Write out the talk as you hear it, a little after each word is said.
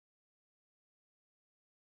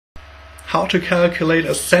how to calculate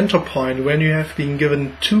a center point when you have been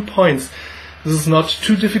given 2 points. This is not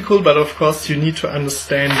too difficult, but of course you need to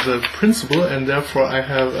understand the principle, and therefore I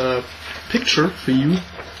have a picture for you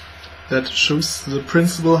that shows the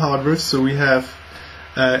principle, how it works. So we have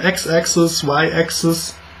x-axis,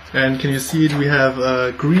 y-axis, and can you see it? We have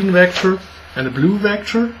a green vector and a blue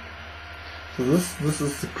vector. So this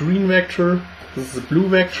is the green vector, this is the blue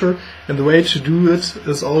vector, and the way to do it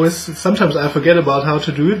is always, sometimes I forget about how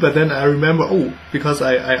to do it, but then I remember, oh, because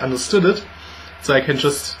I understood it, so I can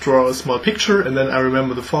just draw a small picture, and then I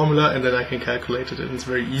remember the formula, and then I can calculate it, and it's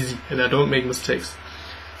very easy, and I don't make mistakes.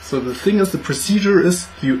 So the thing is, the procedure is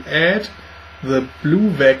you add the blue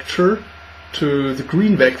vector to the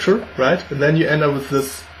green vector, right? And then you end up with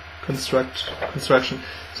this construction.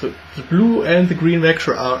 So the blue and the green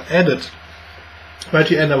vector are added. Right,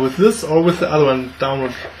 you end up with this or with the other one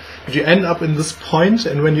downward. But you end up in this point,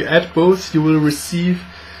 and when you add both, you will receive,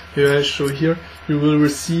 here I show here, you will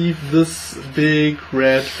receive this big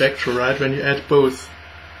red vector, right, when you add both.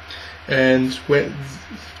 And when,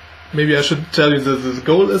 maybe I should tell you that the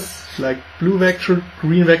goal is like blue vector,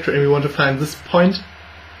 green vector, and we want to find this point.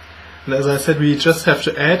 And as I said, we just have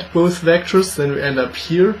to add both vectors, then we end up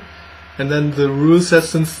here. And then the rule says,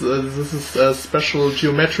 since this is a special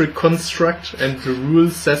geometric construct, and the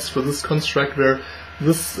rule says for this construct where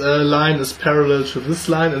this line is parallel to this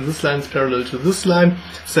line and this line is parallel to this line,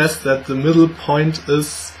 says that the middle point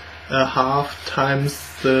is a half times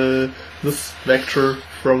this vector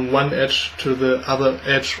from one edge to the other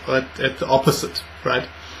edge at the opposite, right?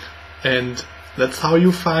 And that's how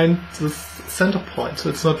you find this center point. So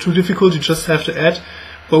it's not too difficult, you just have to add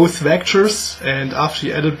both vectors, and after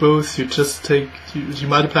you added both, you just you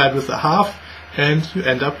multiply it with a half, and you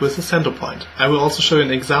end up with a center point. I will also show you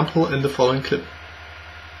an example in the following clip.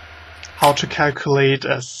 How to calculate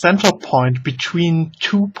a center point between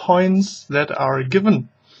 2 points that are given.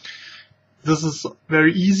 This is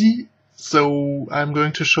very easy, so I'm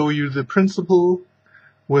going to show you the principle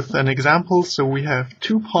with an example. So we have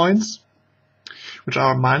 2 points, which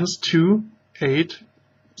are -2, 8,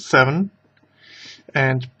 7,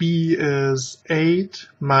 and b is 8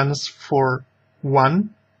 -4, 1.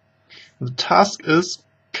 The task is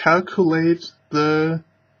calculate the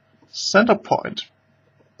center point.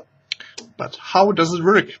 But how does it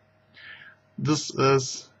work? This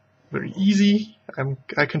is very easy.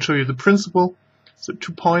 I can show you the principle. So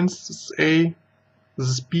 2 points, this is A, this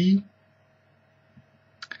is B.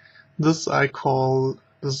 This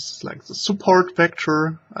is like the support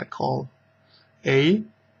vector, I call A.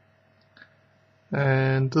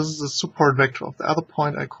 And this is the support vector of the other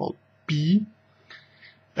point, I call B.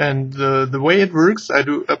 And the way it works, I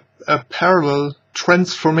do a parallel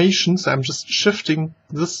transformation, so I'm just shifting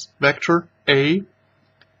this vector A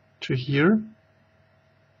to here,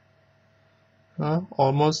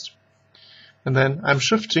 almost, and then I'm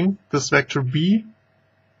shifting this vector B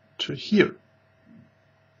to here.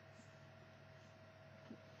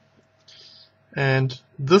 And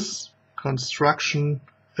this construction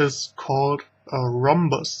is called a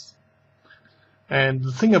rhombus. And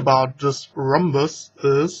the thing about this rhombus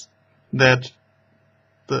is that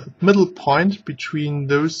the middle point between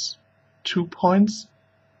those 2 points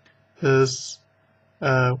is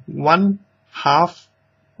 1/2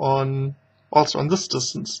 also on this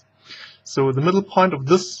distance. So the middle point of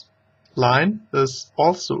this line is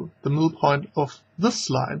also the middle point of this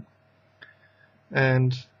line.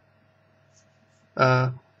 And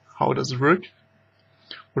how does it work?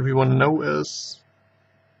 What we want to know is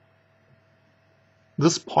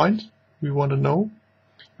this point. We want to know,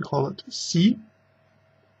 we call it C,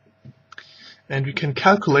 and we can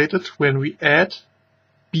calculate it when we add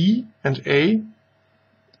B and A.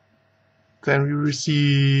 Then we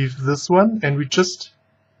receive this one, and we just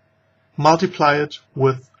multiply it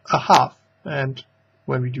with a half. And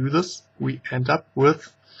when we do this, we end up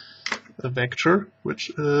with a vector which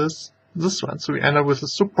is this one. So we end up with a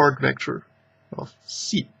support vector of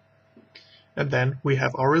C. And then we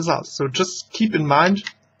have our results. So just keep in mind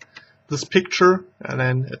this picture, and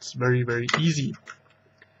then it's very, very easy.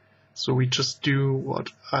 So we just do what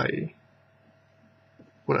I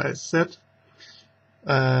said.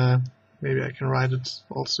 Maybe I can write it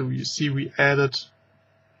also. You see, we added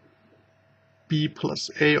B plus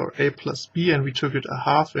A or A plus B, and we took it a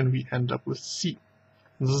half, and we end up with C.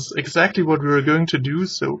 And this is exactly what we were going to do.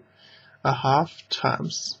 So a half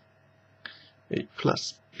times A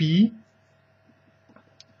plus B,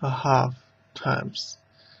 a half times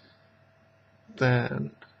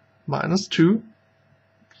then -2,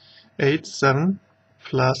 8, 7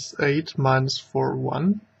 plus 8 minus 4,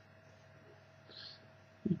 1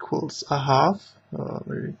 equals a half.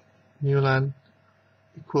 Maybe new line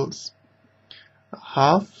equals a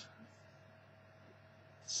half,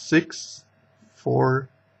 6, 4,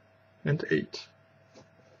 and 8,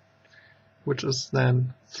 which is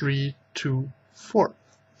then 3, 2, 4.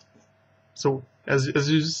 So as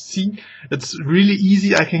you see, it's really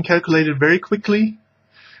easy. I can calculate it very quickly.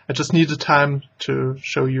 I just need the time to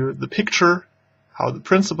show you the picture, how the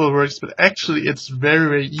principle works, but actually it's very,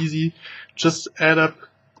 very easy. Just add up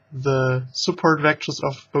the support vectors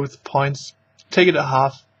of both points, take it a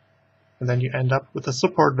half, and then you end up with a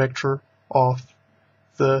support vector of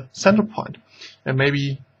the center point. And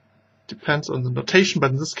maybe depends on the notation,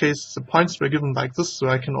 but in this case the points were given like this, so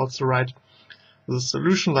I can also write the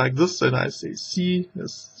solution like this, and I say C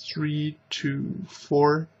is 3, 2,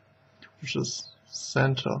 4, which is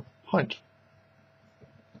center point.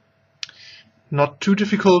 Not too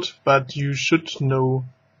difficult, but you should know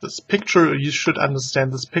this picture, you should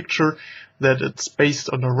understand this picture, that it's based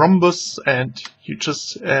on a rhombus, and you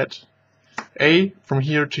just add A from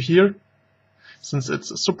here to here. Since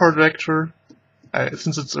it's a support vector,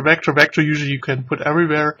 since it's a vector usually you can put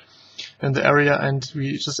everywhere in the area, and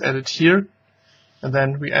we just add it here, and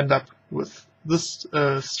then we end up with this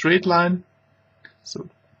straight line. So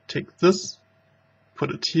take this, put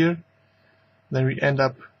it here, then we end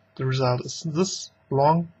up, the result is this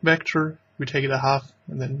long vector, we take it a half,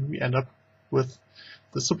 and then we end up with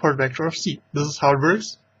the support vector of C. This is how it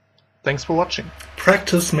works. Thanks for watching.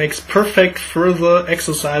 Practice makes perfect. Further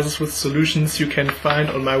exercises with solutions you can find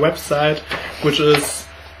on my website, which is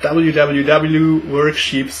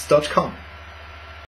www.worksheeps.com.